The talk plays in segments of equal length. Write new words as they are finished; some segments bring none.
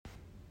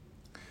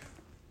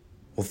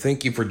Well,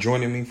 thank you for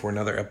joining me for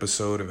another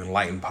episode of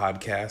Enlightened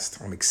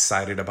Podcast. I'm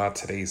excited about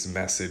today's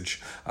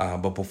message.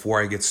 But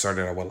before I get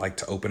started, I would like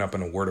to open up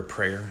in a word of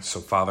prayer. So,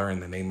 Father, in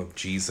the name of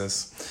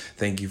Jesus,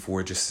 thank you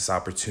for just this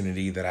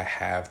opportunity that I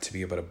have to be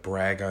able to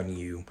brag on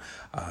you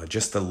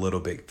just a little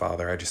bit,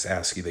 Father. I just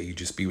ask you that you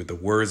just be with the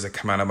words that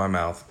come out of my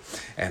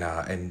mouth. And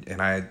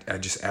I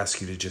just ask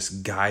you to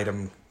just guide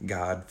them,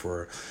 God,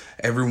 for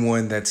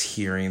everyone that's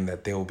hearing,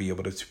 that they will be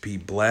able to be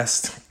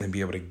blessed and be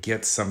able to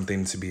get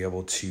something to be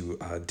able to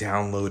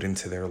download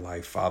into their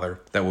life, Father,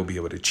 that will be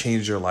able to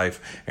change their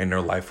life, and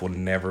their life will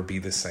never be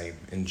the same,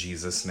 in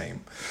Jesus'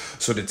 name.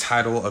 So the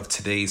title of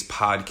today's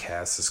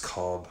podcast is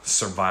called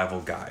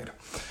Survival Guide.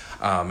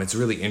 It's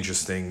really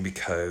interesting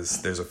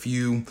because there's a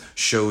few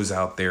shows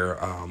out there.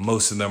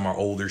 Most of them are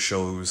older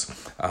shows,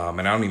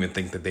 and I don't even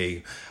think that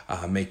they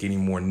make any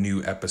more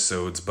new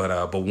episodes.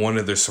 But one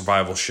of their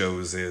survival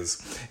shows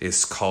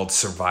is called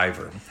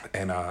Survivor,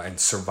 and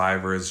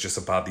Survivor is just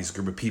about these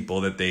group of people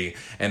that they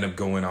end up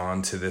going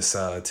on to this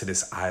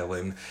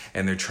island,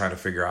 and they're trying to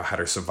figure out how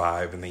to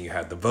survive. And then you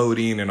have the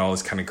voting and all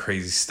this kind of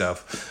crazy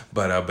stuff.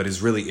 But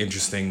it's really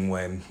interesting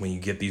when you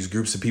get these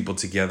groups of people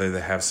together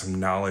that have some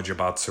knowledge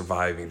about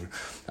surviving.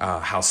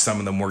 How some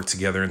of them work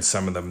together and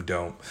some of them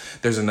don't.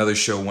 There's another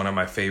show, one of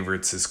my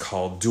favorites, is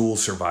called Dual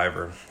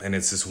Survivor, and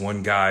it's this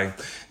one guy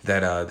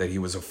that he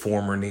was a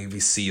former Navy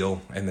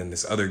SEAL, and then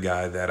this other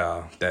guy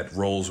that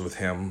rolls with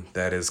him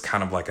that is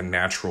kind of like a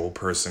natural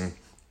person.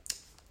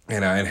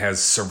 And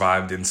has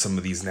survived in some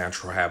of these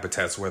natural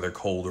habitats where they're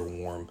cold or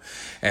warm.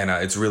 And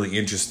it's really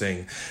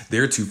interesting.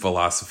 Their two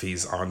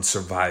philosophies on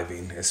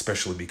surviving,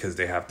 especially because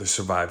they have to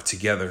survive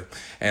together.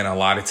 And a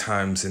lot of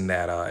times in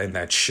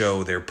that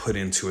show, they're put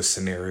into a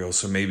scenario.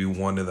 So maybe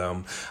one of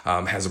them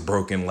has a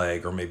broken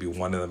leg, or maybe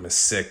one of them is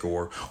sick,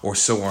 or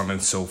so on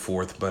and so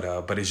forth.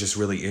 But it's just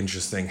really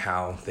interesting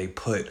how they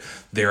put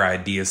their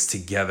ideas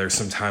together.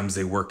 Sometimes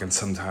they work and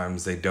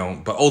sometimes they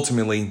don't. But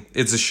ultimately,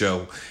 it's a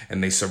show,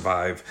 and they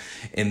survive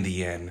in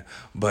the end.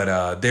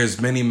 But there's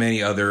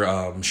many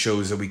other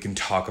shows that we can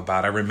talk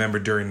about. I remember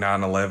during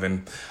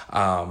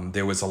 9/11,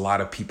 there was a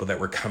lot of people that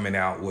were coming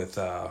out with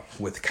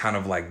kind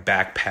of like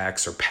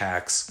backpacks or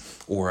packs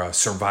or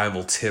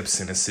survival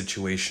tips in a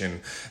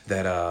situation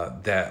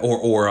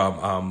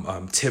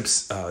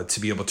tips to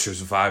be able to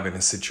survive in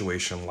a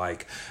situation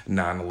like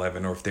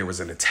 9/11, or if there was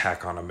an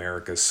attack on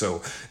America.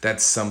 So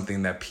that's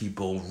something that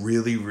people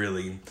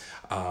really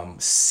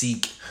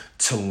seek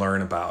to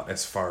learn about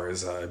as far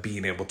as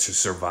being able to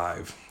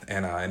survive.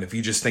 And if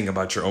you just think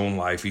about your own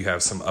life, you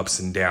have some ups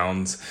and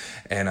downs,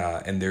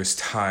 and there's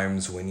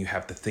times when you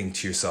have to think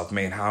to yourself,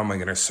 man, how am I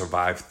going to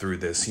survive through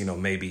this?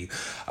 Maybe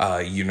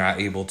you're not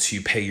able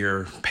to pay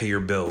your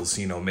bills.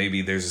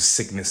 Maybe there's a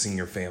sickness in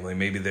your family.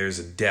 Maybe there's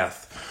a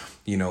death.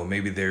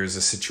 Maybe there's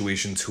a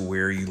situation to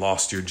where you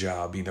lost your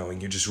job,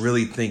 and you're just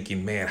really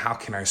thinking, man, how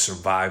can I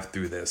survive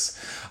through this?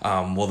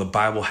 Well, the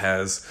Bible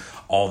has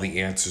all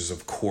the answers,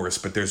 of course,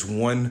 but there's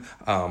one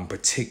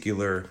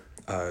particular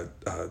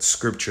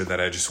scripture that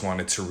I just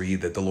wanted to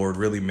read that the Lord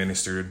really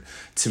ministered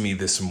to me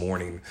this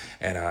morning,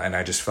 and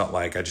I just felt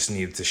like I just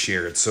needed to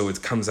share it. So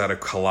it comes out of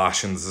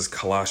Colossians. This is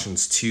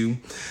Colossians 2,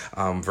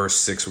 verse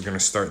 6. We're going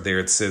to start there.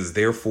 It says,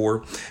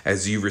 "Therefore,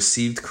 as you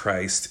received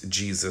Christ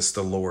Jesus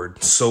the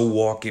Lord, so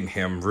walk in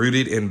him,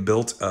 rooted and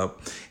built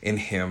up in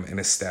him and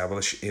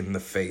established in the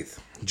faith,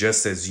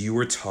 just as you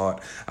were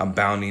taught,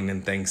 abounding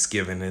in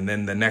thanksgiving." And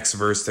then the next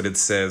verse that it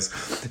says,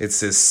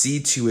 "See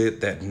to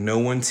it that no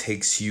one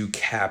takes you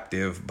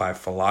captive by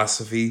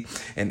philosophy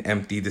and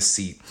empty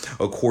deceit,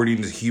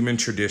 according to human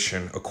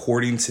tradition,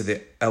 according to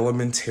the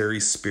elementary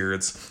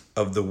spirits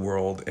of the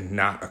world, and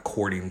not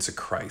according to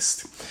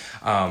Christ."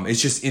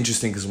 It's just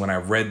interesting because when I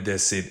read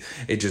this,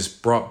 it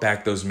just brought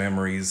back those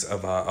memories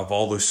of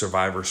all those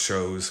Survivor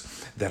shows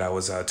that I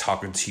was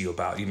talking to you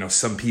about.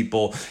 Some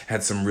people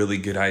had some really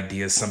good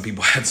ideas. Some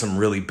people had some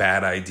really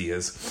bad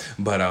ideas.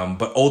 But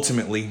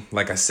ultimately,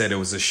 like I said, it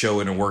was a show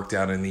and it worked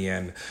out in the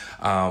end.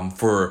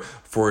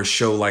 For a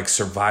show like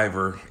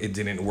Survivor, it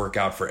didn't work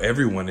out for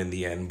everyone in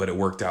the end, but it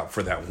worked out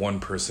for that one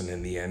person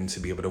in the end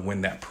to be able to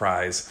win that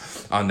prize.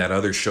 On that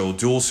other show,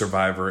 Dual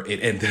Survivor, it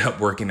ended up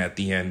working at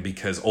the end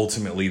because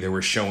ultimately they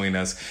were showing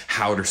us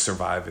how to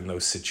survive in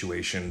those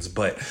situations.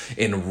 But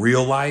in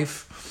real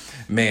life,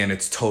 man,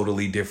 it's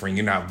totally different.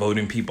 You're not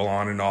voting people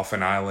on and off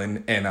an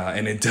island,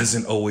 and it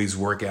doesn't always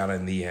work out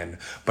in the end.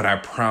 But I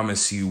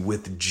promise you,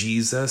 with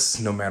Jesus,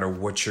 no matter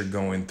what you're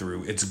going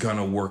through, it's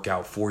gonna work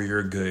out for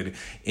your good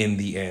in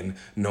the end,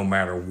 no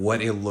matter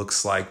what it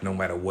looks like, no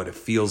matter what it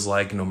feels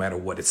like, no matter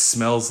what it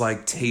smells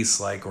like, tastes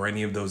like, or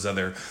any of those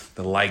other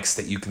the likes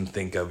that you can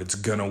think of. It's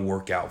gonna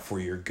work out for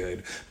your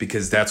good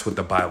because that's what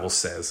the Bible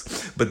says.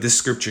 But this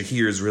scripture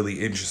here is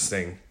really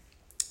interesting,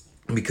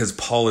 because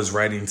Paul is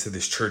writing to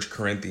this church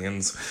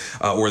Corinthians,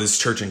 or this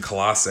church in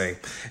Colossae,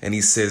 and he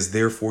says,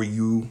 "Therefore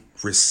you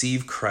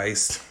receive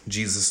Christ,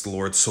 Jesus the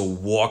Lord, so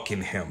walk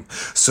in him.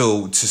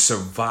 So to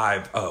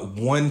survive,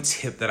 one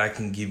tip that I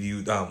can give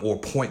you, or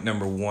point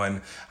number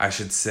one, I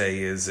should say,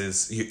 is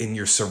in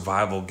your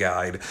survival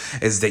guide,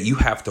 is that you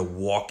have to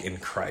walk in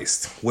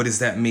Christ. What does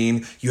that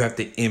mean? You have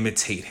to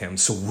imitate him.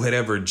 So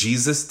whatever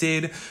Jesus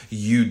did,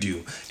 you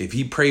do. If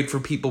he prayed for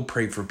people,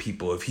 pray for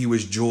people. If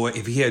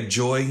he had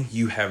joy,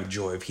 you have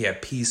joy. If he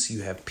had peace,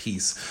 you have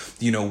peace.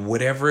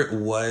 Whatever it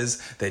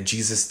was that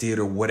Jesus did,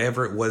 or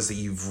whatever it was that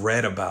you've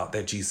read about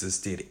that Jesus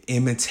did,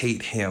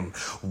 imitate him.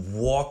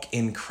 Walk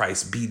in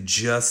Christ. Be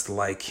just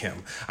like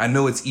him. I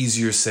know it's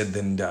easier said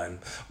than done,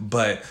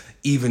 but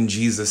even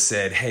Jesus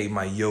said, hey,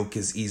 my yoke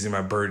is easy,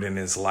 my burden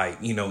is light.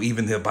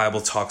 Even the Bible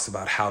talks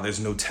about how there's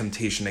no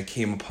temptation that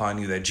came upon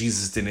you that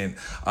Jesus didn't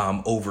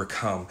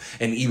overcome.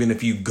 And even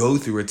if you go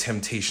through a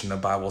temptation, the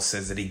Bible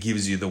says that he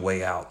gives you the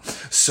way out.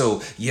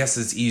 So yes,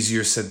 it's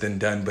easier said than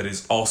done, but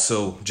it's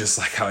also, just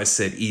like how I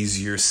said,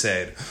 easier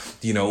said,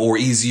 or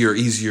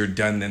easier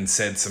done than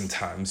said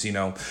sometimes,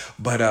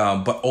 but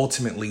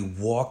ultimately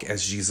walk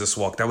as Jesus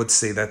walked. I would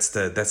say that's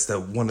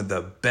the one of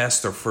the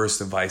best or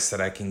first advice that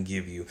I can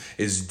give you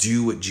is do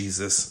what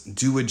Jesus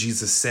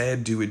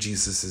said, do what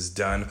Jesus has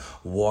done,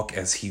 walk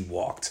as he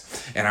walked.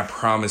 And I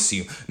promise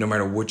you, no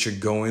matter what you're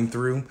going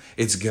through,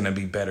 it's going to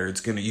be better.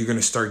 You're going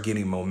to start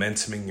getting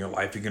momentum in your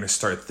life. You're going to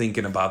start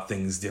thinking about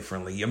things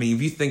differently. I mean,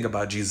 if you think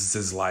about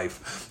Jesus's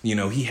life,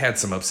 he had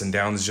some ups and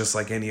downs just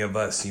like any of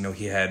us.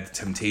 He had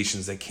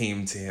temptations that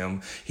came to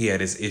him. He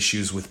had his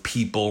issues with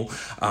people.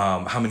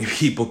 How many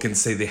people can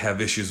say they have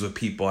issues with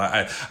people?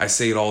 I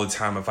say it all the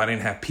time. If I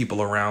didn't have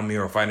people around me,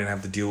 or if I didn't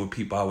have to deal with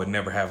people, I would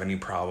never have any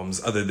problems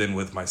other than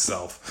with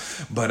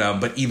myself.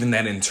 But even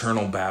that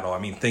internal battle, I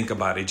mean, think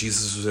about it.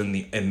 Jesus was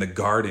in the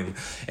garden,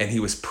 and he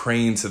was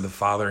praying to the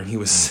Father, and he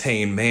was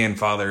saying, man,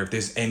 Father, if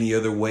there's any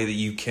other way that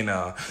you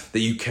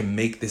can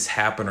make this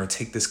happen or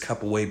take this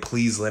cup away,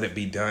 please let it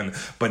be done.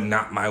 But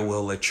not my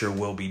will, let your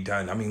will be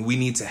done. I mean, we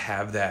need to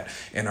have that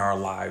in our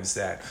lives,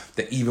 that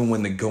even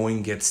when the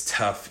going gets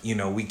tough,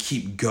 we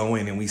keep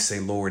going and we say,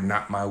 Lord,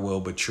 not my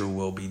will, but your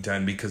will be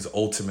done, because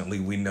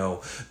ultimately we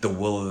know the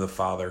will of the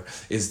Father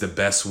is the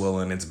best will,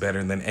 and it's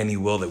better than any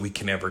will that we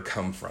can ever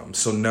come from.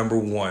 So number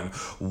one,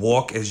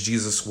 walk as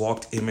Jesus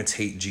walked,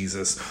 imitate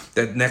Jesus.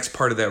 That next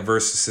part of that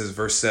verse, it says,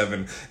 verse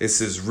 7, it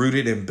says,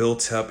 rooted and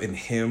built up in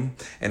him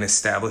and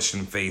established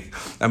in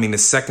faith. I mean, the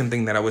second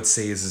thing that I would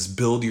say is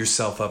build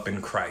yourself up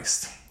in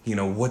Christ.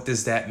 What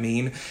does that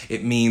mean?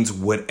 It means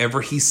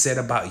whatever he said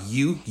about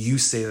you, you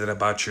say that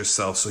about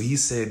yourself. So he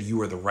said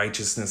you are the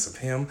righteousness of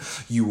him.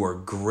 You are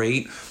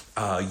great.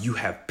 You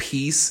have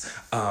peace.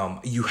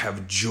 You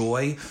have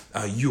joy.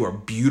 You are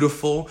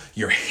beautiful.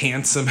 You're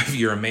handsome if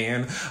you're a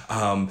man.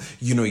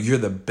 You're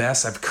the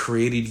best. I've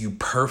created you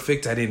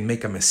perfect. I didn't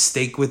make a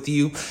mistake with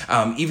you.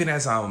 Even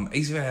as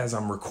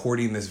I'm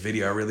recording this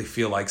video, I really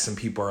feel like some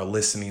people are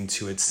listening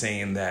to it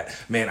saying that,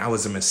 man, I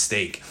was a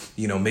mistake.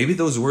 Maybe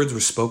those words were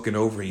spoken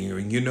over you,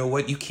 and you know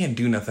what? You can't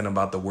do nothing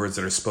about the words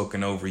that are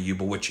spoken over you,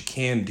 but what you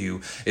can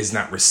do is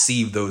not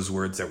receive those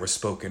words that were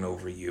spoken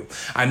over you.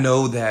 I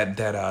know that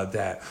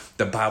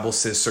the Bible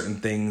says certain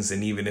things,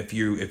 and even if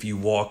you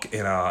walk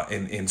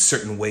in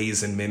certain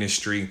ways in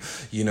ministry,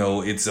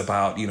 it's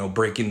about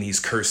breaking these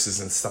curses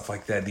and stuff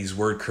like that. These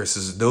word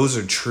curses, those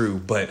are true,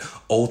 but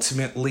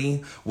ultimately,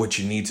 what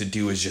you need to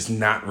do is just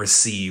not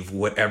receive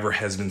whatever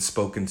has been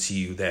spoken to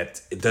you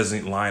that it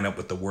doesn't line up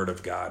with the Word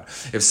of God.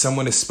 If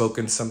someone has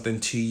spoken something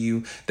to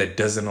you that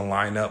doesn't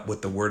align up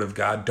with the Word of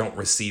God, don't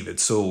receive it.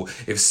 So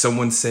if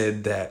someone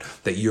said that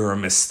you're a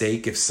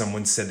mistake, if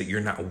someone said that you're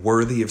not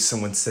worthy, if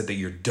someone said that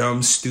you're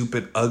dumb,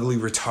 stupid, ugly,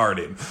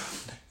 retarded,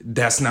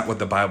 that's not what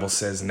the Bible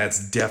says, and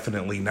that's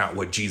definitely not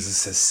what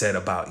Jesus has said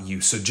about you.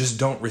 So just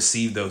don't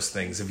receive those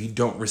things. If you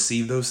don't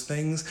receive those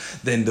things,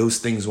 then those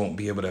things won't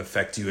be able to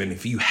affect you. And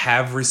if you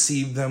have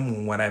received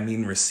them, when I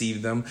mean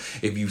receive them,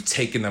 if you've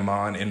taken them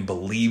on and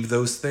believe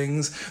those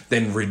things,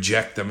 then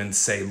reject them and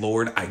say,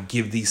 Lord, I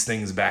give these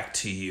things back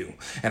to you,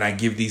 and I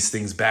give these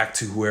things back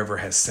to whoever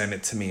has sent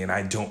it to me, and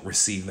I don't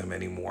receive them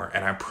anymore.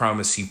 And I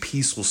promise you,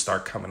 peace will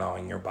start coming on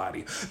in your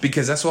body,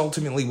 because that's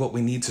ultimately what we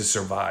need to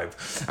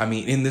survive. I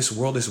mean, in this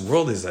world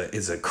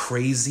is a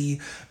crazy,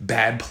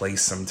 bad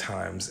place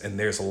sometimes, and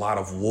there's a lot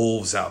of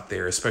wolves out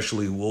there,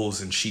 especially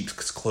wolves in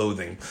sheep's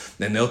clothing,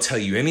 and they'll tell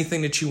you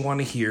anything that you want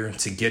to hear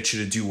to get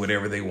you to do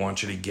whatever they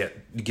want you to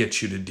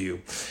get you to do.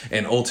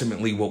 And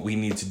ultimately, what we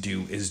need to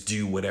do is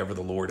do whatever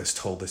the Lord has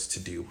told us to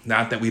do.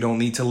 Not that we don't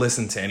need to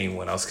listen to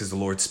anyone else, because the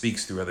Lord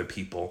speaks through other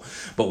people,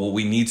 but what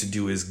we need to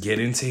do is get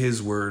into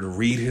his word,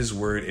 read his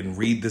word, and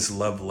read this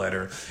love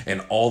letter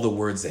and all the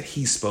words that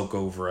he spoke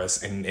over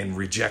us, and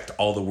reject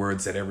all the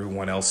words that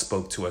everyone else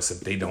spoke to us if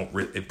they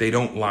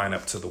don't line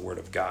up to the Word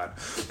of God.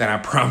 And I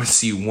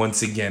promise you,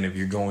 once again, if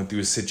you're going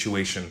through a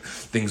situation,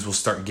 things will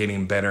start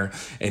getting better,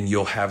 and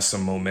you'll have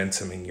some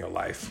momentum in your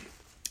life.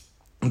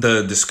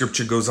 the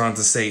scripture goes on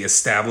to say,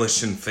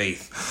 established in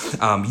faith.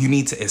 You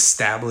need to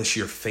establish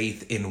your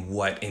faith in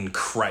what? In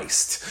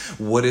Christ.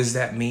 What does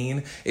that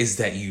mean? Is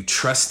that you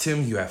trust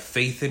him, you have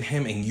faith in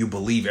him, and you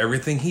believe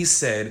everything he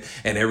said,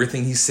 and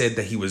everything he said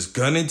that he was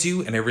gonna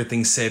do, and everything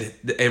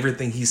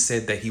he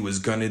said that he was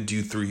gonna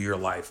do through your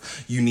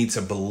life. You need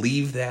to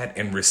believe that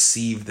and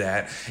receive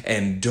that,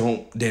 and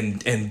don't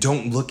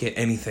look at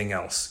anything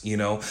else. You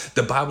know,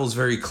 the Bible's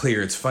very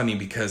clear. It's funny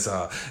because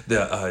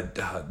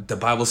the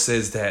Bible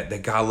says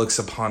that God looks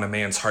upon a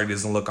man's heart. He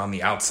doesn't look on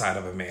the outside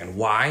of a man.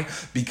 Why?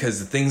 Because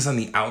the things on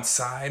the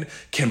outside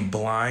can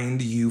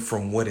blind you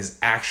from what is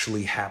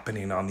actually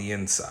happening on the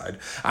inside.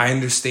 I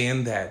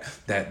understand that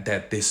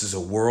this is a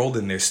world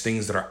and there's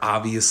things that are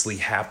obviously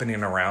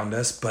happening around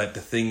us, but the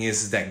thing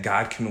is that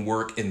God can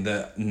work in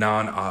the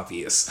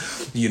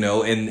non-obvious, you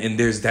know, and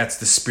that's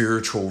the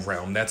spiritual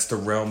realm. That's the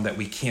realm that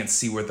we can't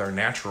see with our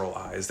natural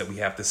eyes, that we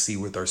have to see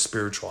with our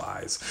spiritual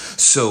eyes.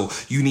 So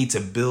you need to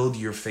build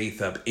your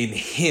faith up in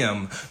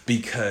him,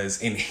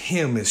 because in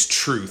him is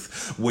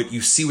truth. What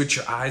you see with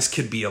your eyes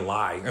could be a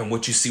lie, and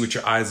what you see with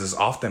your eyes is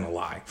often a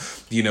lie.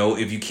 You know,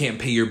 if you can't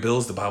pay your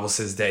bills, the Bible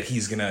says that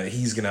he's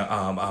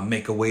gonna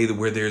make a way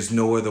where there's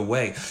no other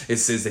way. It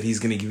says that he's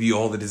gonna give you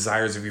all the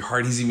desires of your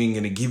heart. He's even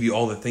gonna give you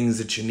all the things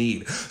that you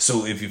need.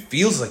 So if it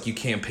feels like you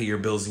can't pay your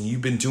bills and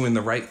you've been doing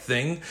the right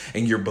thing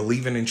and you're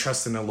believing and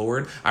trusting the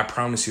Lord, I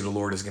promise you the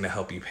Lord is gonna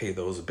help you pay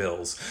those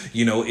bills.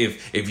 You know,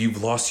 if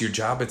you've lost your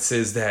job, it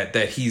says that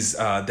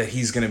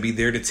he's gonna be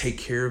there to take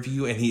care of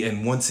you,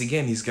 and once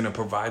again he's going to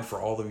provide for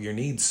all of your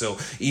needs. So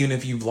even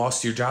if you've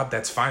lost your job,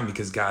 that's fine,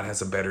 because God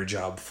has a better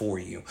job for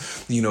you.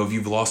 You know, if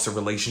you've lost a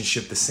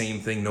relationship, the same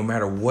thing. No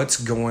matter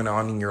what's going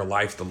on in your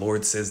life, the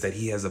Lord says that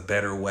he has a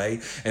better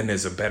way and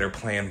there's a better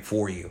plan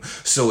for you.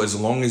 So as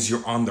long as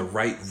you're on the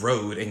right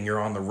road and you're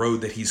on the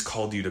road that he's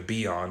called you to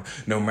be on,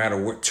 no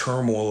matter what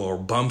turmoil or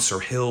bumps or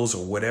hills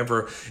or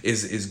whatever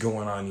is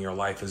going on in your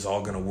life, is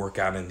all going to work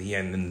out in the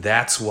end. And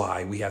that's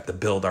why we have to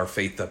build our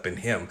faith up in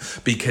him,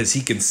 because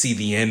he can see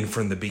the end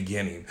from the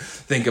beginning.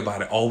 Think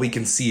about it. All we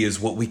can see is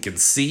what we can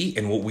see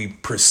and what we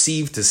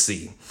perceive to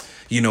see.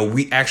 You know,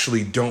 we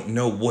actually don't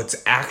know what's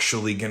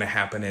actually going to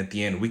happen at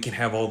the end. We can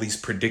have all these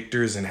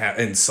predictors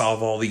and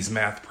solve all these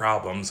math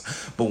problems,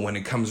 but when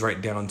it comes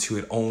right down to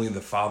it, only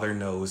the Father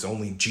knows,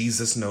 only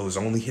Jesus knows,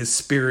 only his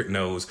Spirit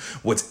knows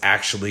what's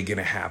actually going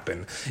to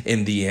happen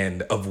in the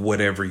end of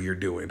whatever you're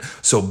doing.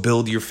 So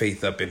build your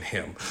faith up in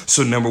him.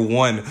 So number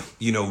 1,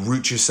 you know,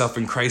 root yourself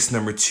in Christ.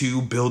 Number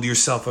 2, build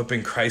yourself up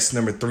in Christ.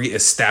 Number 3,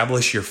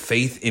 establish your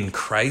faith in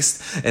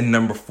Christ. And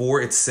number 4,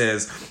 it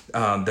says,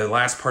 the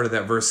last part of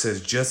that verse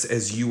says, just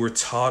as you were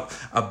taught,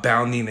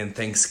 abounding in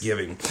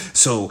thanksgiving.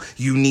 So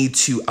you need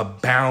to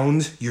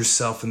abound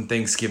yourself in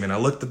thanksgiving. I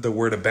looked at the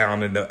word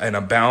abound, and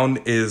abound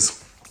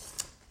is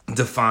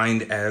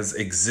defined as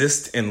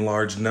exist in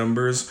large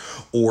numbers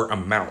or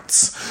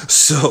amounts.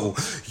 So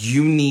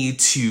you need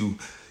to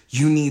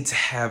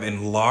have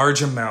in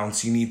large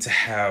amounts, you need to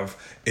have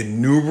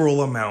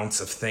innumerable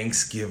amounts of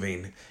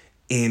thanksgiving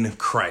in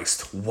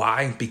Christ.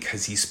 Why?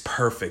 Because he's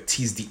perfect.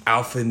 He's the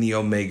Alpha and the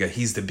Omega.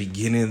 He's the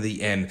beginning and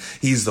the end.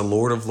 He's the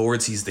Lord of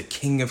Lords. He's the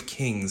King of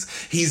Kings.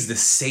 He's the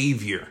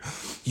Savior.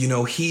 You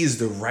know, he is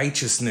the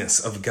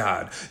righteousness of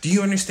God. Do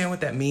you understand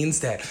what that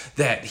means?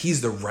 That he's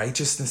the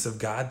righteousness of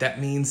God.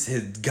 That means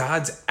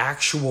God's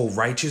actual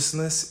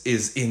righteousness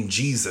is in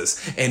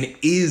Jesus and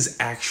is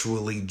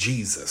actually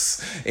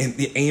Jesus. And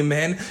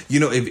amen. You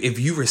know, if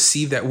you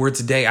receive that word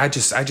today, I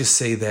just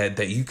say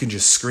that you can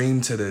just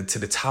scream to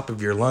the top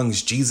of your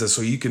lungs, Jesus,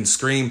 or you can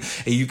scream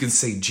and you can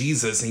say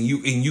Jesus, and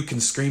you can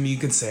scream and you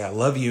can say I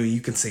love you, and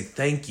you can say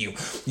thank you,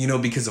 you know,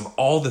 because of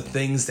all the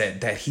things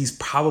that he's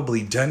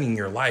probably done in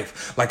your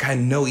life. Like, I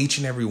know each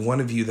and every one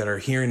of you that are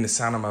hearing the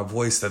sound of my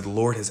voice, that the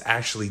Lord has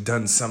actually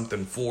done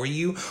something for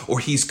you, or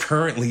he's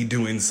currently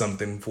doing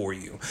something for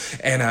you,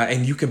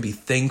 and you can be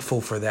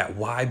thankful for that.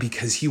 Why?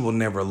 Because he will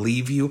never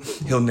leave you.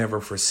 He'll never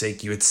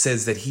forsake you. It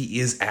says that he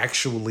is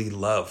actually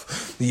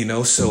love, you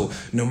know. So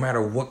no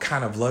matter what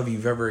kind of love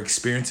you've ever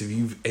experienced,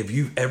 if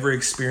you've ever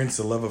experienced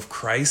the love of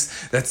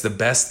Christ, that's the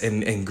best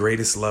and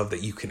greatest love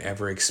that you can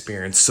ever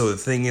experience. So the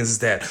thing is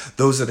that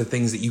those are the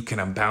things that you can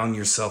abound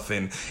yourself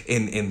in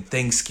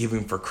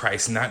thanksgiving for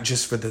Christ, not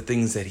just for the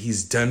things that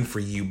he's done for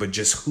you, but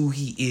just who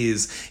he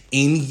is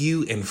in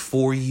you and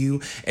for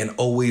you and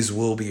always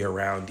will be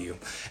around you.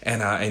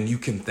 And you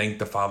can thank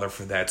the Father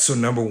for that. So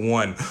number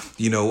 1,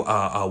 you know,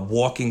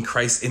 walk in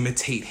Christ,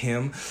 imitate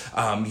him.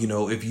 You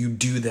know, if you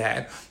do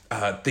that,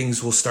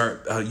 things will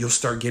start, you'll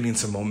start getting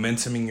some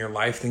momentum in your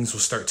life. Things will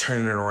start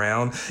turning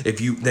around.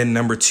 Then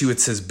number 2, it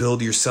says,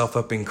 build yourself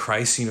up in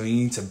Christ. You know, you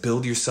need to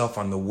build yourself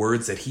on the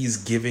words that he's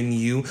given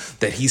you,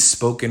 that he's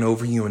spoken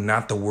over you, and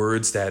not the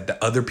words that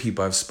the other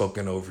people have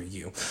spoken over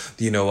you.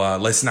 You know,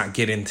 let's not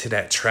get into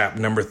that trap.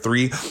 Number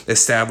 3,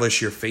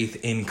 establish your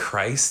faith in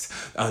Christ.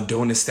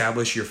 Don't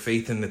establish your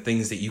faith in the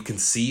things that you can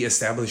see.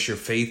 Establish your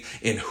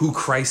faith in who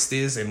Christ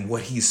is and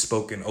what he's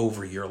spoken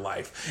over your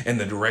life and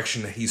the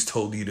direction that he's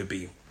told you to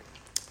be.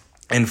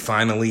 And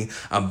finally,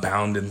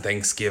 abound in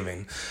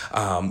thanksgiving.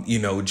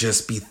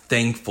 Just be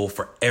thankful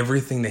for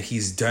everything that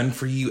he's done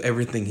for you,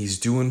 everything he's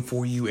doing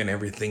for you, and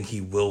everything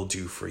he will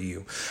do for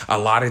you. A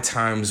lot of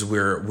times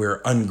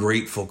we're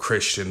ungrateful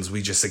Christians.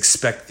 We just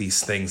expect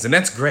these things, and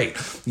that's great.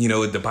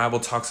 The Bible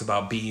talks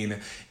about being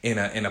in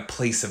a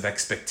place of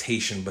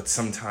expectation, but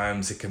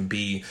sometimes it can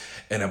be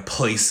in a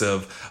place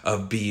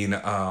of being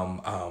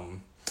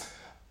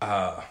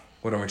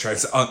what am I trying to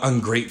say?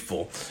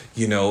 Ungrateful,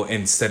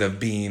 instead of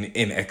being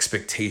in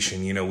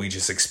expectation. We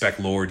just expect,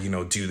 Lord,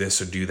 do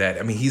this or do that.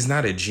 I mean, he's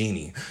not a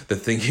genie. The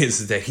thing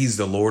is that he's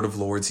the Lord of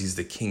Lords. He's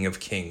the King of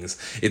Kings.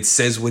 It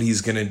says what he's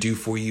going to do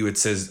for you. It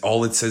says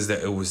that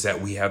it was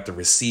that we have to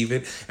receive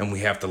it and we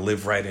have to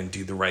live right and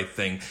do the right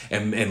thing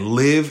and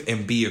live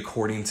and be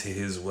according to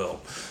his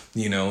will.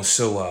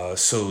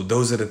 So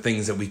those are the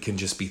things that we can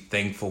just be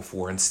thankful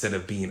for instead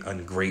of being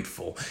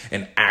ungrateful,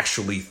 and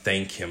actually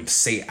thank him.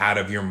 Say out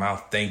of your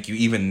mouth, thank you.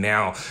 Even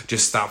now,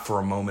 just stop for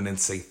a moment and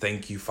say,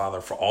 thank you,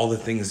 Father, for all the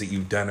things that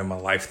you've done in my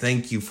life.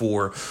 Thank you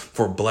for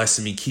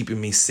blessing me,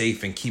 keeping me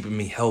safe and keeping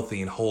me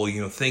healthy and whole.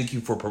 Thank you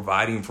for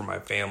providing for my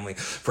family,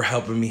 for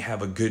helping me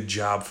have a good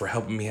job, for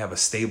helping me have a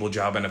stable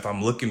job. And if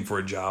I'm looking for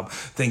a job,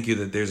 thank you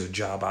that there's a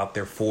job out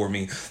there for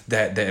me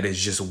that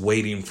is just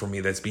waiting for me,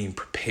 that's being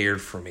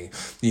prepared for me.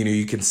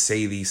 You can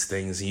say these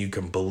things and you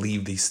can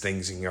believe these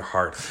things in your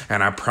heart.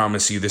 And I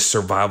promise you, this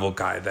survival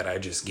guide that I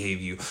just gave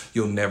you,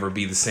 you'll never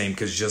be the same.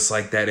 Because just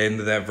like that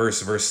end of that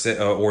verse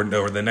or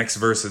the next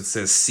verse, it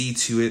says, see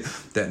to it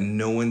that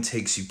no one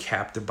takes you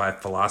captive by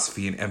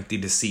philosophy and empty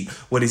deceit.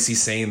 What is he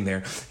saying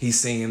there? He's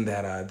saying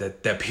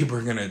that people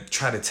are going to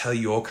try to tell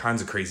you all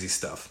kinds of crazy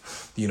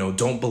stuff.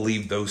 Don't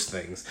believe those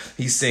things.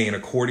 He's saying,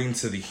 according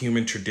to the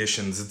human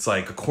traditions, it's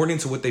like according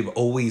to what they've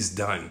always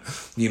done.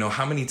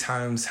 How many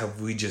times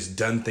have we just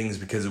done things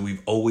because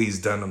we've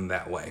always done them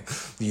that way,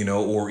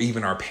 or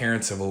even our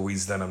parents have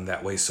always done them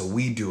that way, so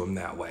we do them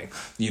that way.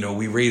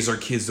 We raise our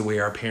kids the way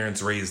our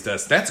parents raised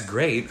us. That's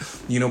great,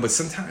 but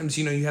sometimes,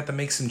 you have to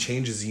make some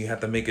changes and you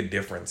have to make a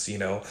difference.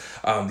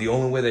 The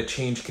only way that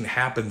change can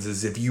happen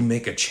is if you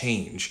make a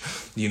change.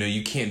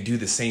 You can't do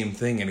the same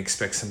thing and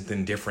expect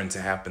something different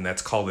to happen.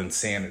 That's called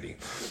insanity.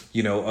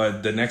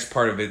 The next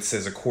part of it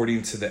says,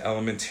 according to the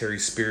elementary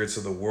spirits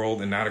of the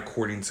world and not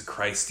according to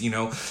Christ.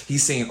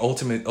 He's saying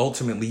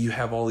ultimately you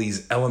have all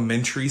these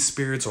elementary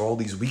spirits, or all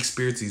these weak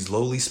spirits, these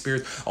lowly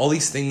spirits, all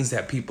these things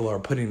that people are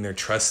putting their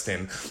trust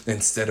in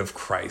instead of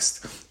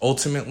Christ.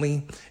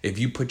 Ultimately, if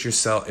you put your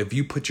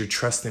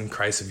trust in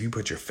Christ, if you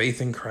put your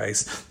faith in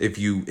Christ, if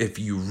you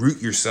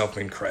root yourself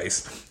in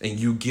Christ and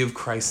you give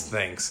Christ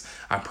thanks,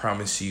 I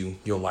promise you,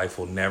 your life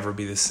will never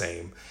be the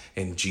same.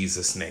 In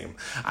Jesus' name.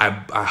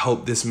 I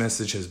hope this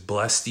message has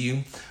blessed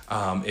you.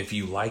 If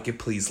you like it,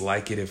 please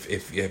like it.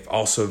 If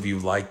you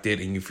liked it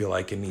and you feel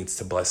like it needs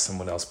to bless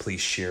someone else,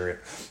 please share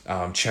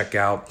it. Check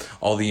out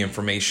all the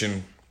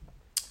information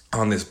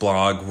on this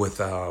blog with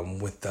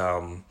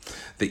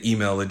the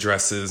email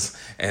addresses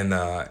and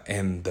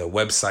the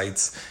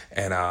websites,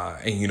 and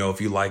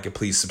if you like it,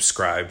 please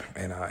subscribe,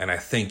 and I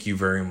thank you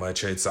very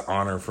much. It's an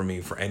honor for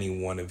me, for any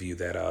one of you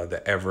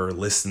that ever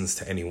listens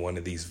to any one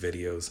of these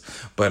videos.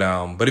 But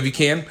if you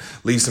can,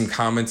 leave some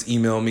comments,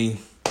 email me,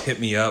 hit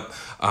me up.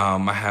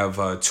 I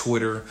have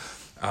Twitter,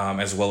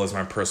 as well as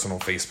my personal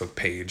Facebook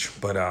page.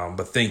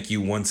 But thank you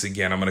once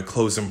again. I'm going to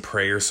close in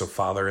prayer. So,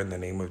 Father, in the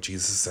name of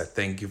Jesus, I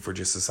thank you for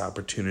just this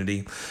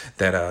opportunity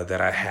that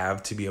I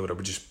have to be able to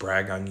just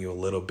brag on you a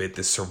little bit,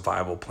 this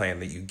survival plan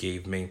that you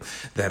gave me,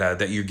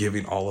 that you're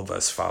giving all of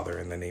us, Father,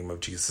 in the name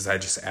of Jesus. I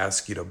just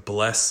ask you to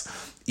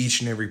bless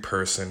each and every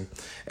person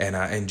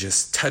and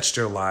just touch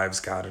their lives,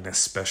 God, in a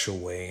special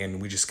way.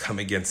 And we just come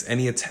against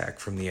any attack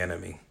from the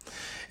enemy.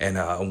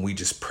 And we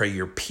just pray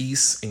your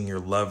peace and your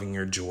love and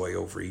your joy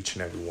over each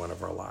and every one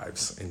of our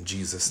lives. In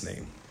Jesus'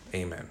 name,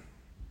 amen.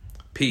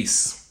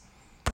 Peace.